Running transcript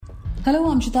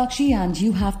Hello, I'm Shitakshi and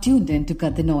you have tuned in to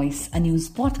Cut the Noise, a news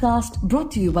podcast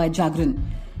brought to you by Jagran.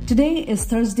 Today is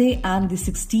Thursday and the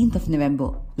 16th of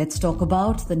November. Let's talk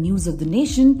about the news of the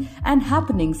nation and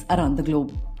happenings around the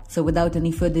globe. So without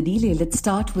any further delay, let's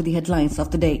start with the headlines of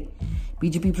the day.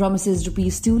 BJP promises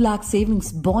rupees 2 lakh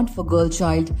savings bond for girl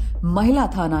child,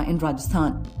 Mahila Thana in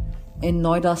Rajasthan. In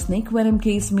Noida snake venom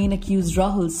case, main accused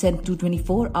Rahul sent to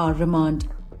 24-hour remand.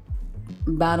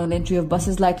 Ban on entry of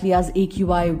buses likely as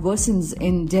AQI worsens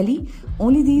in Delhi.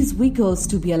 Only these vehicles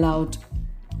to be allowed.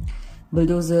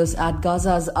 Bulldozers at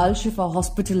Gaza's Al-Shifa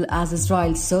hospital as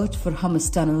Israel search for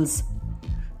Hamas tunnels.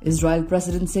 Israel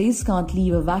president says can't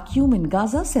leave a vacuum in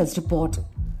Gaza, says report.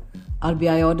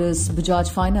 RBI orders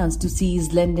Bajaj Finance to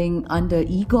cease lending under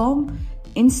eCom,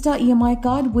 Insta EMI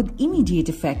card with immediate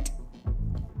effect.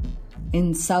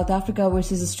 In South Africa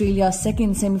versus Australia,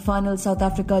 second semi-final, South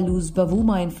Africa lose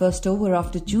Bavuma in first over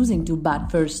after choosing to bat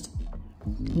first.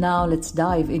 Now let's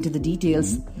dive into the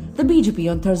details. The BJP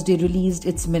on Thursday released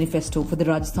its manifesto for the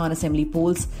Rajasthan Assembly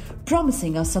polls,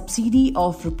 promising a subsidy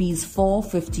of rupees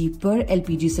 450 per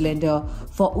LPG cylinder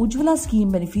for Ujjwala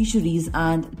scheme beneficiaries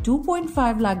and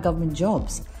 2.5 lakh government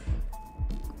jobs.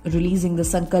 Releasing the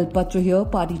Sankalp Patra here,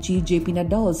 party chief JP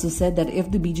Nadda also said that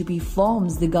if the BJP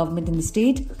forms the government in the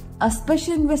state, a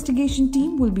special investigation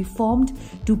team will be formed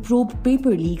to probe paper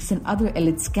leaks and other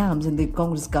alleged scams in the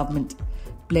Congress government.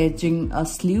 Pledging a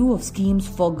slew of schemes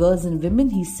for girls and women,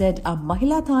 he said a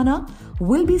Mahila Thana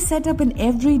will be set up in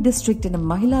every district and a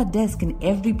Mahila desk in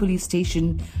every police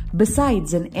station,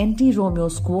 besides an anti-Romeo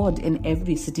squad in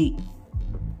every city.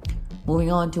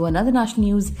 Moving on to another national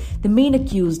news, the main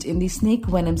accused in the snake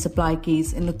venom supply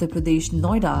case in Uttar Pradesh,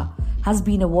 Noida, has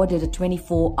been awarded a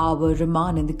 24-hour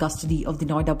remand in the custody of the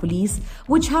Noida police,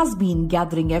 which has been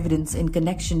gathering evidence in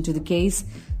connection to the case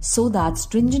so that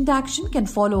stringent action can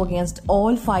follow against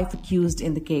all 5 accused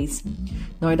in the case.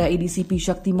 Noida ADCP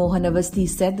Shakti Mohan Avasthi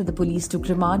said that the police took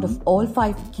remand of all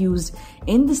 5 accused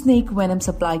in the snake venom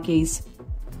supply case.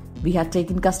 We had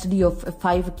taken custody of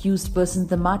 5 accused persons in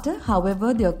the matter.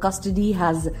 However, their custody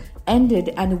has ended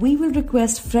and we will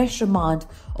request fresh remand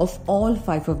of all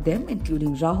 5 of them,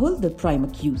 including Rahul, the prime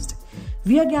accused.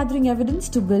 We are gathering evidence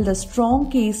to build a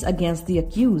strong case against the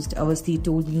accused, Avasthi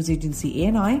told news agency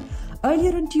ANI.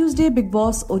 Earlier on Tuesday, Bigg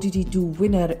Boss OTT2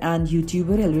 winner and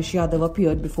YouTuber Elvish Yadav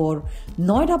appeared before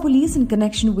Noida police in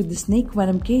connection with the snake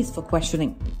venom case for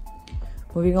questioning.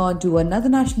 Moving on to another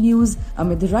national news,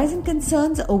 amid the rising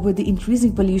concerns over the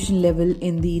increasing pollution level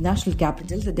in the national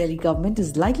capital, the Delhi government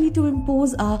is likely to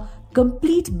impose a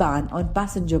complete ban on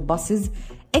passenger buses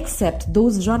except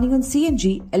those running on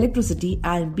CNG, electricity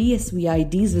and BSVI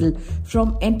diesel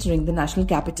from entering the national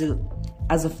capital.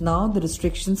 As of now, the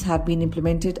restrictions have been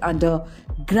implemented under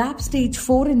GRAP Stage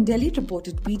 4 in Delhi,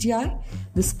 reported PTI.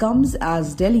 This comes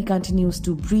as Delhi continues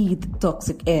to breathe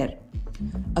toxic air.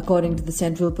 According to the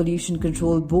Central Pollution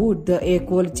Control Board, the air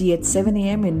quality at 7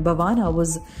 a.m. in Bhavana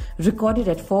was recorded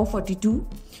at 442.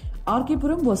 RK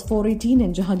Puram was 418,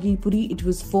 in Jahangirpuri it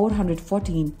was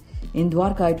 414. In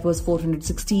Dwarka it was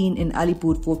 416, in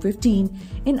Alipur 415,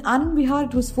 in Anand Vihar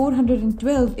it was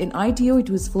 412, in ITO it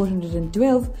was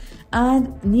 412,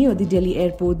 and near the Delhi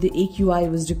airport the AQI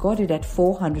was recorded at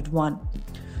 401.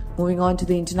 Moving on to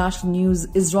the international news,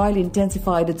 Israel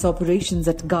intensified its operations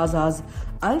at Gaza's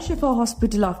Al-Shifa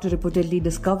hospital after reportedly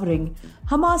discovering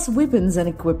Hamas weapons and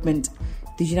equipment.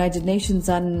 The United Nations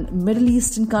and Middle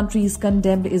Eastern countries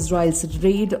condemned Israel's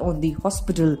raid on the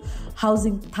hospital,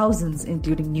 housing thousands,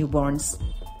 including newborns.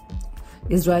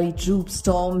 Israeli troops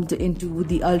stormed into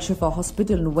the Al-Shifa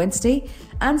hospital on Wednesday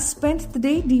and spent the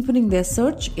day deepening their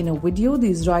search. In a video, the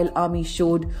Israel army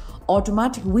showed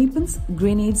automatic weapons,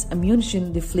 grenades,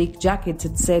 ammunition. The flak jackets,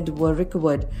 it said, were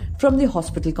recovered from the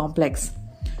hospital complex.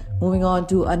 Moving on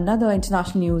to another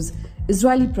international news,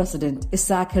 Israeli President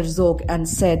Isaac Herzog and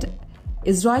said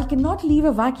Israel cannot leave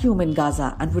a vacuum in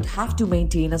Gaza and would have to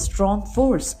maintain a strong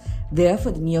force there for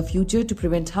the near future to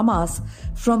prevent Hamas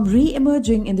from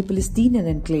re-emerging in the Palestinian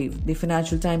enclave, the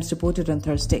Financial Times reported on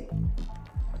Thursday.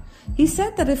 He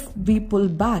said that if we pull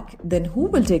back, then who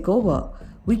will take over?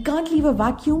 We can't leave a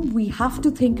vacuum. We have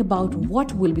to think about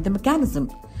what will be the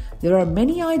mechanism. There are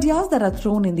many ideas that are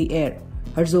thrown in the air,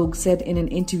 Herzog said in an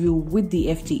interview with the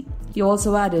FT. He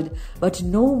also added, but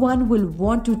no one will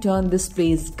want to turn this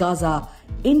place, Gaza,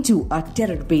 into a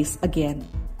terror base again.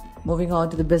 Moving on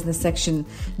to the business section,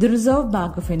 the Reserve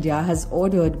Bank of India has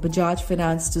ordered Bajaj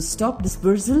Finance to stop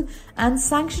disbursal and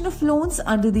sanction of loans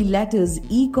under the letters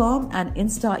eCom and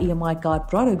Insta EMI card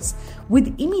products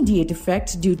with immediate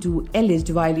effect due to alleged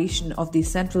violation of the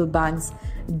central bank's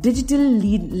digital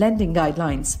lending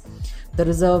guidelines. The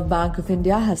Reserve Bank of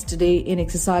India has today, in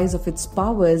exercise of its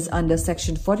powers under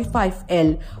Section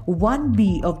 45L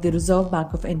 1B of the Reserve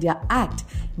Bank of India Act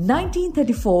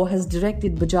 1934, has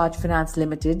directed Bajaj Finance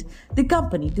Limited, the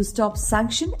company, to stop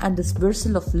sanction and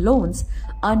disbursal of loans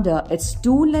under its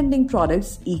two lending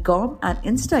products, Ecom and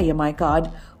Insta EMI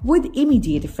Card, with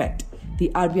immediate effect, the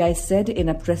RBI said in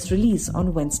a press release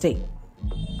on Wednesday.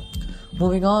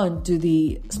 Moving on to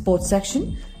the sports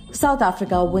section, South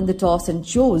Africa win the toss and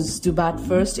chose to bat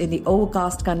first in the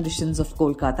overcast conditions of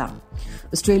Kolkata.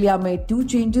 Australia made two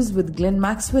changes, with Glenn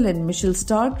Maxwell and Mitchell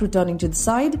Starc returning to the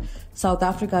side. South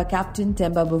Africa captain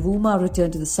Temba Bavuma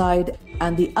returned to the side,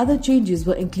 and the other changes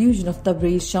were inclusion of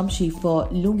Tabraiz Shamshi for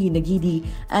Lungi Nagidi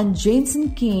and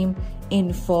Jansen came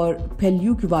in for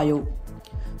Pellu Kubayo.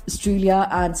 Australia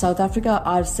and South Africa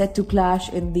are set to clash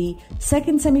in the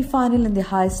second semi-final in the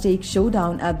high-stakes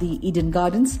showdown at the Eden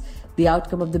Gardens. The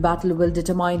outcome of the battle will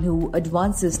determine who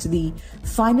advances to the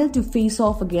final to face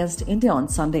off against India on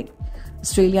Sunday.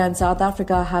 Australia and South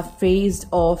Africa have faced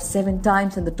off 7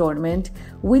 times in the tournament,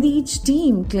 with each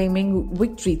team claiming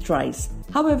victory thrice.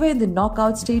 However, in the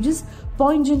knockout stages,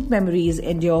 poignant memories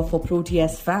endure for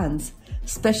Proteas fans,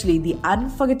 especially the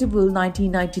unforgettable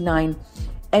 1999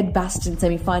 Edgbaston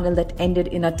semi-final that ended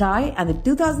in a tie, and the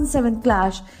 2007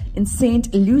 clash in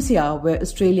St. Lucia where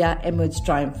Australia emerged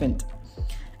triumphant.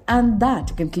 And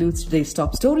that concludes today's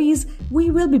top stories. We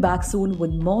will be back soon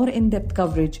with more in-depth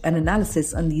coverage and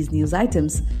analysis on these news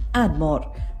items and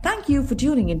more. Thank you for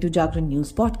tuning into Jagran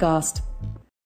News Podcast.